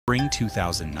Spring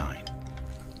 2009.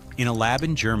 In a lab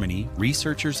in Germany,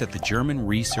 researchers at the German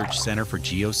Research Center for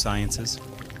Geosciences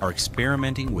are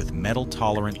experimenting with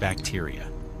metal-tolerant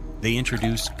bacteria. They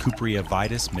introduce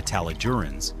Cupriavitis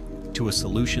metallidurans to a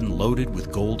solution loaded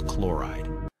with gold chloride,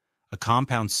 a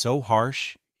compound so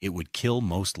harsh it would kill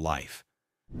most life.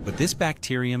 But this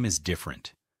bacterium is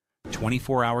different.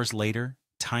 24 hours later,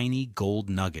 tiny gold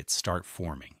nuggets start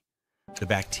forming. The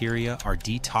bacteria are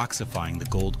detoxifying the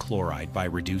gold chloride by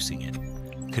reducing it,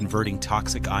 converting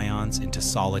toxic ions into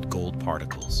solid gold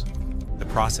particles. The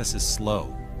process is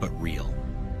slow, but real.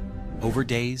 Over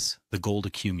days, the gold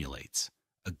accumulates,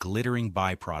 a glittering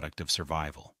byproduct of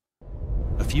survival.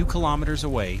 A few kilometers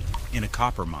away, in a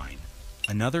copper mine,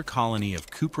 another colony of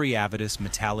Cupriavitis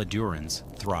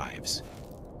metallidurans thrives.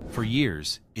 For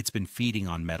years, it's been feeding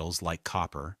on metals like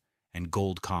copper and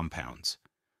gold compounds.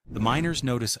 The miners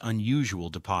notice unusual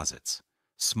deposits,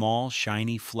 small,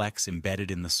 shiny flecks embedded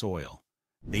in the soil.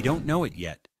 They don't know it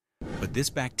yet, but this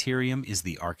bacterium is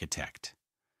the architect.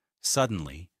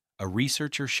 Suddenly, a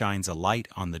researcher shines a light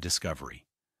on the discovery.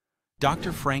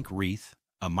 Dr. Frank Reith,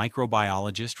 a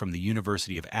microbiologist from the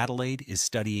University of Adelaide, is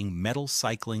studying metal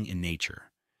cycling in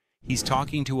nature. He's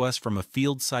talking to us from a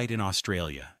field site in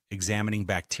Australia, examining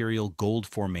bacterial gold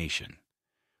formation.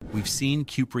 "We've seen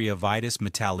Cupriavitis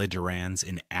metallidurans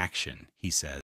in action," he says.